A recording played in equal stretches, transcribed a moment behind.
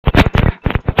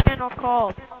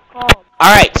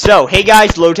Alright, so, hey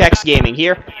guys, Low-Tex Gaming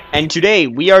here, and today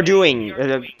we are doing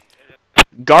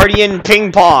Guardian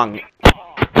Ping Pong.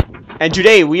 And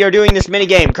today we are doing this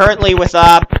minigame currently with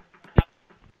the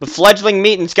fledgling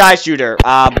meat and sky shooter.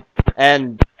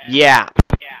 And yeah.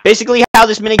 Basically how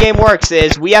this minigame works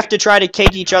is we have to try to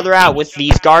take each other out with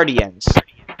these guardians.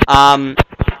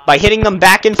 By hitting them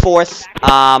back and forth.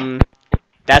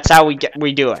 That's how we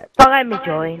do it. Don't let me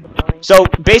join. So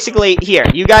basically, here,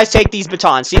 you guys take these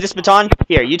batons. See this baton?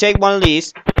 Here, you take one of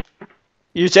these.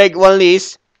 You take one of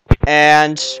these,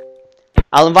 and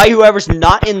I'll invite whoever's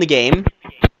not in the game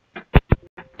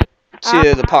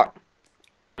to the part.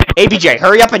 ABJ,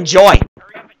 hurry up and join.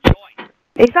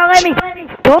 It's not letting me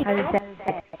join.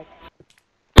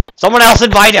 Someone else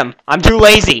invite him. I'm too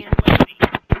lazy.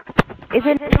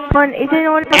 Isn't one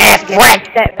Frick!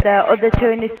 the other two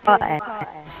in this party?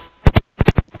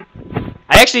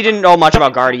 I actually didn't know much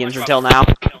about Guardians until now.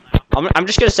 I'm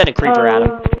just gonna send a creeper at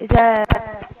him. Is there...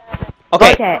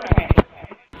 Okay.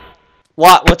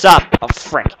 What's up? Oh,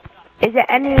 frick. Is there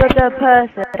any other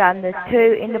person than the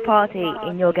two in the party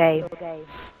in your game?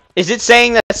 Is it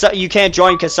saying that you can't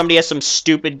join because somebody has some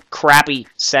stupid, crappy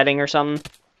setting or something?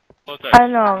 I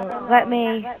don't know. Let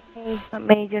me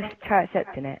just try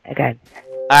accepting it again.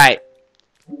 Alright.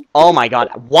 Oh my god.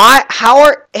 Why?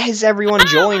 How is everyone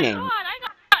joining?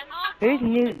 Who's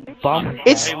new bomb?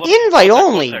 It's invite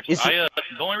only. The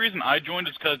only reason I joined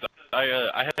is because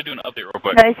I had to do an update real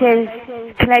quick. No, it says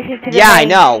connection to the Yeah, I main.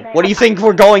 know. What do you think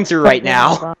we're going through right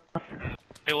now?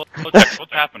 Hey,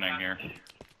 what's happening here?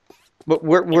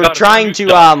 We're trying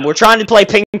to play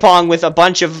ping pong with a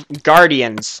bunch of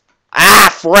guardians. Ah,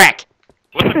 frick!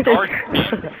 What's the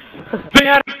guardian? They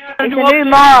had a new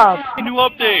mob. A new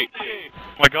update.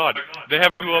 Oh my god, they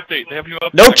have a new update. They have a new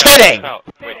update. No kidding!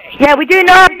 Yeah, we do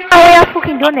know. We have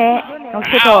fucking done it. No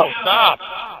shit up. Stop!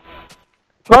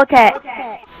 Rotate.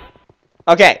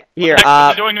 Okay, here,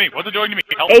 What's it doing to me? What's it doing to me?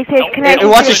 Help, it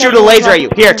wants to shoot a laser at you.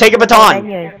 Here, take a baton.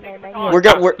 You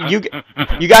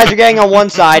guys are getting on one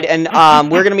side, and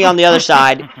we're gonna be on the other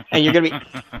side, and you're gonna be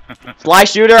fly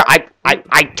shooter. I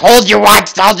told you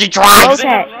once, told you twice. Okay.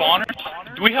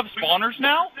 Spawners? Do we have spawners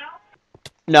now?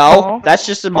 No, that's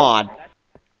just a mod.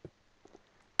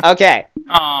 Okay.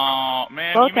 Oh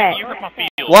man, Okay. you hurt my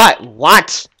feelings.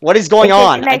 What? What is going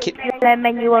on? I can't... The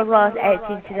menu as well as edit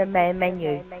into the main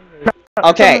menu.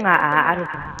 Okay. I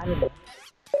don't know.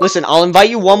 Listen, I'll invite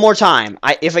you one more time.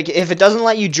 If it doesn't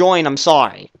let you join, I'm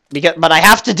sorry. But I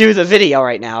have to do the video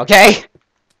right now, okay?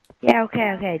 Yeah,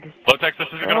 okay. Just... Low-Tex, this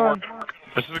isn't gonna work.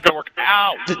 This isn't gonna work.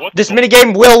 Ow! This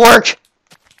minigame will work!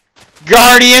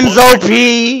 Guardians OP!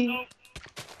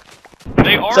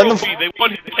 They are Send them OP. They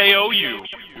want to KO you.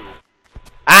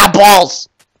 Ah, balls!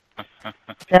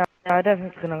 No, I don't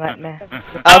think it's gonna let me.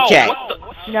 Okay.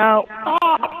 No.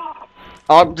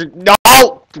 Oh, no!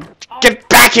 Get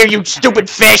back here, you stupid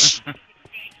fish!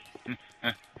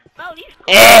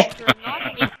 Eh!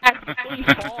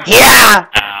 Yeah!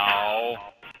 Ow.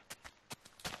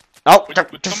 Oh, the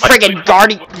friggin'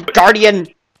 Guardian!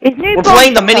 We're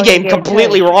playing the minigame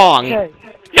completely wrong.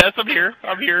 Yes, I'm here.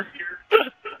 Are you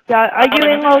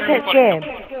in Low-Tex game?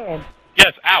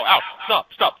 Yes, ow, stop.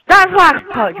 That's why I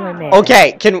can't join me.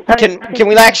 Okay, can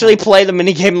we actually play the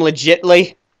minigame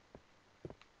legitly?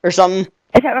 Or something?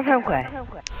 Is that my phone quest?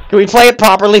 Can we play it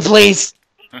properly, please?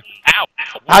 Ow.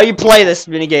 How you play this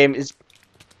minigame is...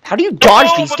 How do you dodge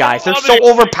these guys? They're so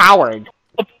overpowered.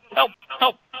 Help.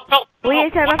 Will you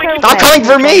tell my phone Stop coming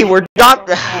for me! We're not...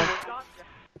 Why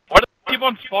do they keep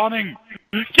on spawning?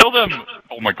 Kill them!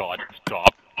 Oh my god,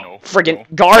 stop. No. Friggin'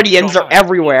 guardians are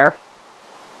everywhere.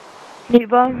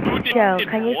 Newborn, Joe,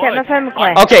 can you set my phone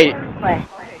quest?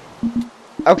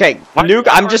 Okay, Nuke,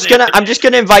 I'm just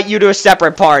gonna invite you to a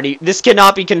separate party. This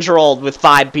cannot be controlled with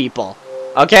 5 people.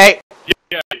 Okay?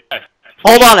 Yeah.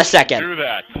 Hold on a second. Do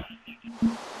that.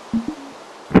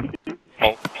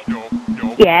 Oh, no.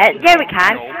 Yeah, we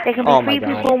can. There can Oh be my 3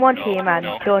 God. people in one team and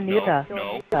 2 on the other.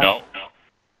 No.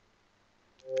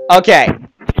 Okay.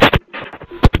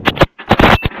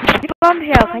 Newborn,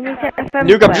 Joe, can you set my phone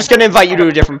Nuke, I'm just gonna invite you to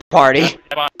a different party.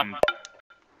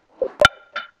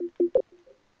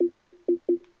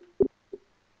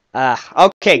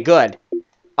 Okay, good.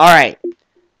 Alright.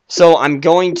 So, I'm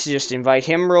going to just invite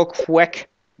him real quick.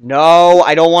 No,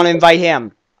 I don't want to invite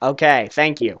him. Okay,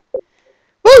 thank you.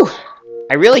 Woo!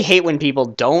 I really hate when people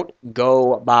don't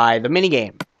go by the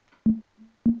minigame.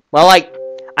 Well, like,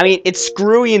 I mean, it's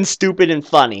screwy and stupid and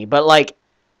funny, but, like,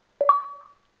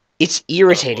 it's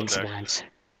irritating sometimes.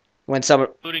 When someone...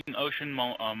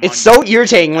 It's so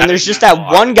irritating when there's just that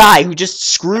one guy who just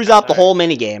screws up the whole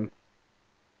minigame.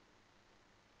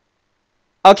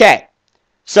 Okay.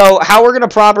 So, how we're gonna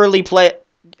properly play...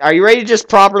 Are you ready to just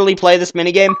properly play this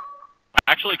minigame?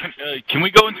 Actually, can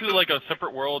we go into, like, a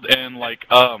separate world and, like,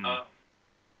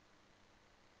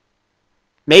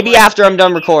 Maybe after I'm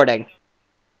done recording.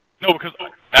 No, because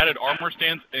added armor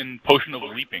stance and potion of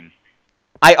leaping.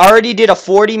 I already did a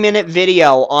 40-minute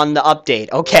video on the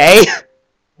update, okay?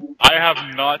 I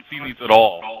have not seen these at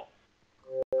all.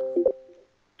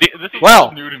 This is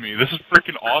all new to me. This is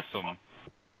freaking awesome.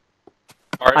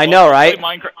 Alright, I know, right?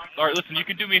 Alright, listen, you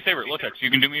can do me a favor. Lotex, you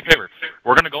can do me a favor.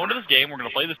 We're gonna go into this game, we're gonna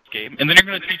play this game, and then you're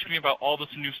gonna teach me about all this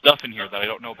new stuff in here that I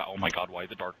don't know about. Oh my god, why is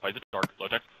it dark? Why is it dark?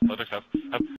 Lotex, Lotex,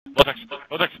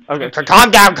 Lotex. Okay, calm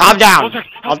down, calm down! Lotex,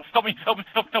 help me, help.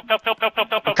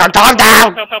 Calm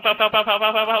down!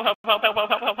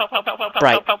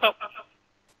 Right.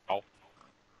 Oh.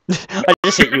 I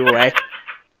just hit you away.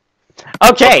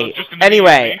 Okay,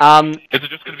 anyway, Is it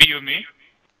just gonna be you and me?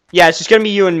 Yeah, it's just gonna be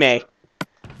you and me.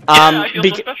 I feel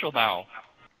so special now.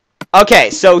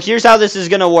 Okay, so here's how this is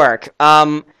gonna work.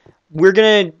 We're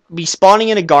gonna be spawning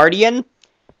in a guardian.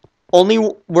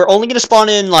 We're only gonna spawn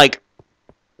in, like,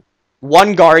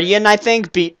 one guardian, I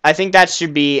think. I think that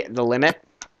should be the limit.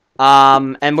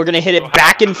 And we're gonna hit it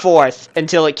back and forth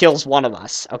until it kills one of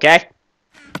us, okay?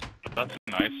 That's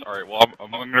nice. Alright, well, I'm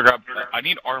gonna grab... I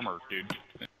need armor, dude.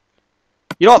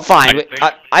 You know what, fine.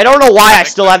 I don't know why I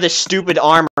still have this stupid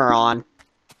armor on.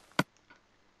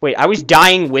 Wait, I was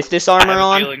dying with this armor on?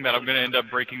 I have a feeling that I'm gonna end up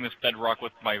breaking this bedrock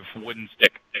with my wooden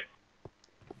stick.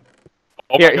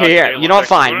 Oh here. You know what,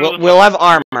 fine. We'll have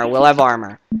armor. We'll have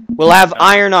armor. We'll have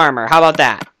iron armor. How about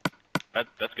that?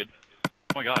 That's good.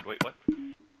 Oh my god, wait, what?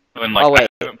 Oh, wait.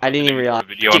 I didn't even realize.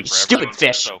 Stupid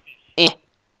fish.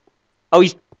 Oh,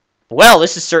 well,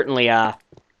 this is certainly,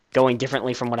 going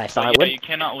differently from what I thought it would. You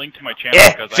cannot link to my channel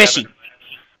because fishy!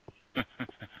 Hi,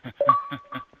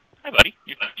 buddy.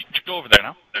 You go over there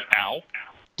now. Ow.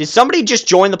 Did somebody just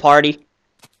join the party?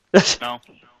 No.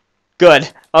 Good.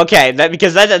 Okay,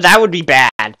 because that would be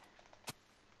bad.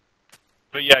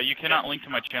 But yeah, you cannot link to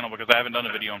my channel because I haven't done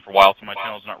a video in for a while, so my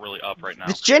channel's not really up right now.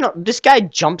 This guy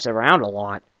jumps around a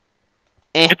lot.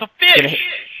 It's a fish!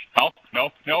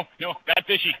 No, bad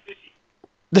fishy.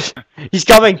 He's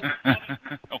coming.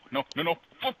 No.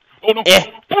 Oh no.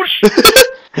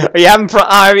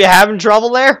 Are you having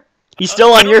trouble there? He's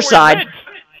still on your side.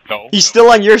 No. He's still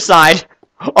on your side.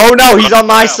 Oh no, he's on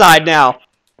my side now.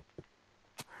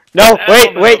 No,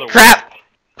 wait, crap.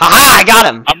 Haha, I got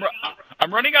him.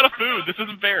 I'm running out of food. This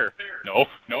isn't fair. No,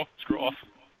 screw off.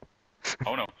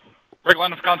 Oh no. Break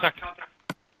line of contact.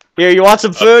 Here, you want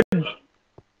some food? Food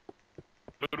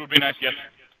would be nice, yes.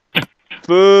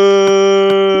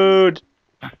 Food.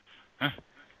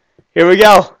 Here we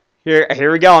go.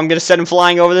 Here we go. I'm gonna send him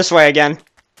flying over this way again.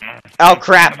 Oh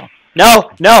crap!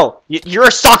 No! You're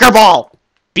a soccer ball.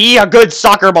 Be a good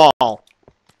soccer ball.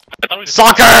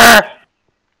 Soccer.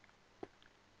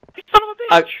 Son of a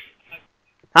bitch.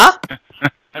 Huh?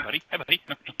 Hi, buddy.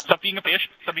 No, stop being a fish.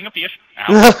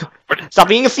 Ow. Stop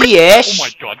being a fish. Oh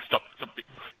my god! Stop.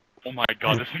 Oh my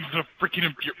god! This thing's a freaking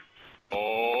impure.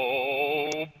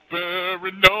 Oh,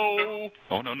 Baron, no!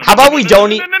 Oh, no. How about we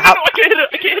don't eat... No,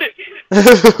 I can't hit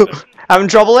it! Having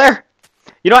trouble there?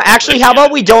 You know, actually, how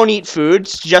about we don't eat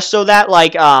foods, just so that,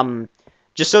 like,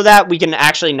 just so that we can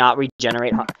actually not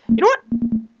regenerate... You know what?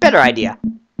 Better idea.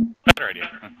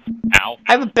 Ow.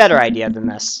 I have a better idea than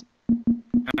this.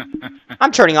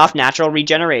 I'm turning off natural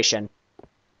regeneration.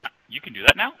 You can do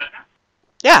that now?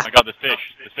 Yeah. Oh my god, the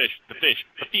fish.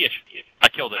 I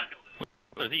killed it.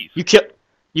 What are these?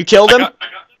 You killed him?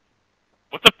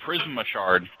 What's a prismarine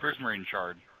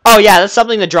shard? Oh yeah, that's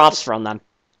something that drops from them.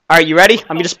 Alright, you ready?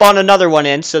 I'm gonna spawn another one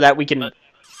in so that we can...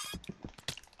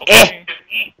 Okay.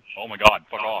 Oh my god,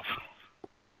 fuck off. Oh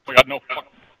my god, no, fuck.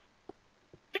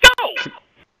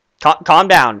 Go! Calm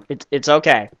down. It's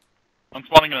okay. I'm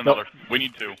spawning in another. We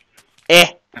need two.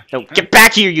 No, get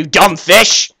back here, you dumb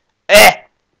fish!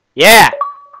 Yeah!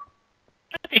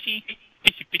 Fishy.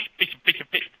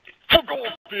 Fuck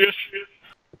off, fish!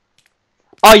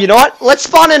 Oh, you know what? Let's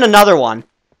spawn in another one.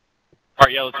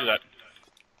 Alright, yeah, let's do that.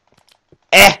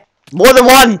 More than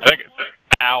one!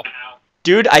 Ow.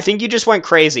 Dude, I think you just went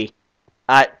crazy.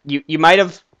 You might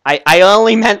have... I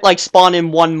only meant, like, spawn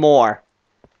in one more.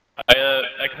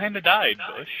 I kinda died,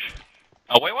 Bush.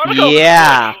 Oh, wait, why am I going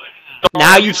Yeah.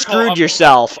 Now you've screwed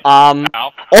yourself. Oh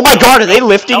my god, are they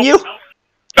lifting you?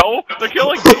 No, they're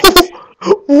killing me.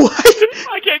 What?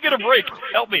 I can't get a break.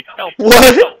 Help me, help.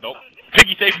 What? Help. Nope.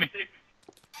 Piggy, save me.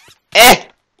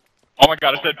 Oh my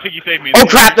god, I said Piggy, save me. Oh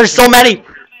crap, there's so many.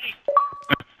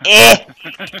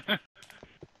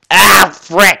 Ah,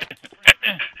 frick.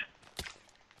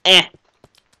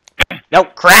 No,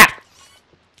 crap!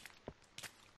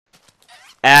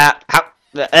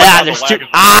 There's two.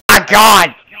 Ah,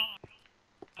 God!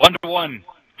 1-1.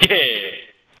 Yeah.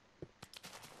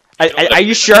 Are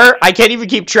you sure? I can't even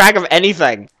keep track of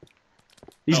anything.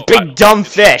 These No, big dumb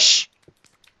fish.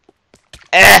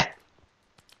 Eh.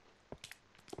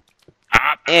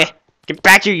 Get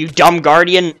back here, you dumb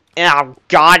guardian. Oh,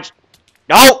 God.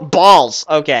 No, balls.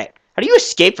 Okay. How do you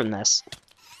escape from this?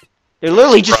 They're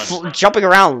literally just jumping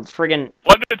around, friggin'.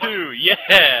 1-2. Yeah.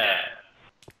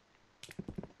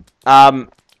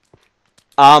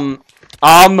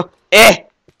 Eh.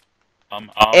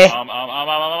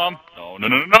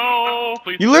 No.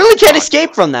 Please. You literally can't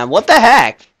escape from them. What the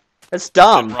heck? That's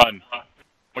dumb. Run. Oh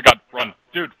my God, run.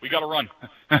 Dude, we gotta run.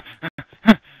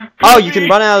 Oh, you can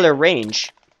run out of their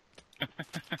range.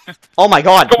 Oh my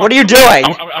God, what are you doing?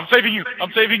 I'm saving you.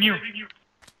 I'm saving you.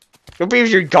 Go be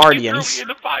with your guardians. You threw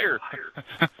me in the fire.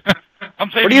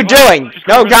 What are you doing?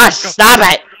 No, gosh, stop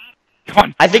it. Come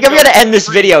on. I think I'm gonna end this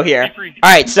video here.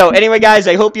 Alright, so anyway, guys,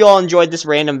 I hope you all enjoyed this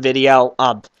random video.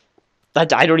 I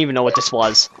don't even know what this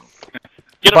was.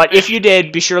 But if you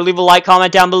did, be sure to leave a like,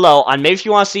 comment down below on maybe if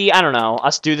you want to see, I don't know,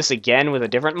 us do this again with a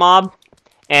different mob.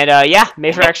 And, yeah,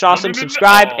 make for extra awesome,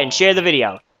 subscribe, and share the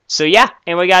video. So, yeah,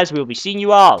 anyway, guys, we'll be seeing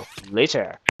you all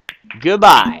later.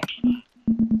 Goodbye.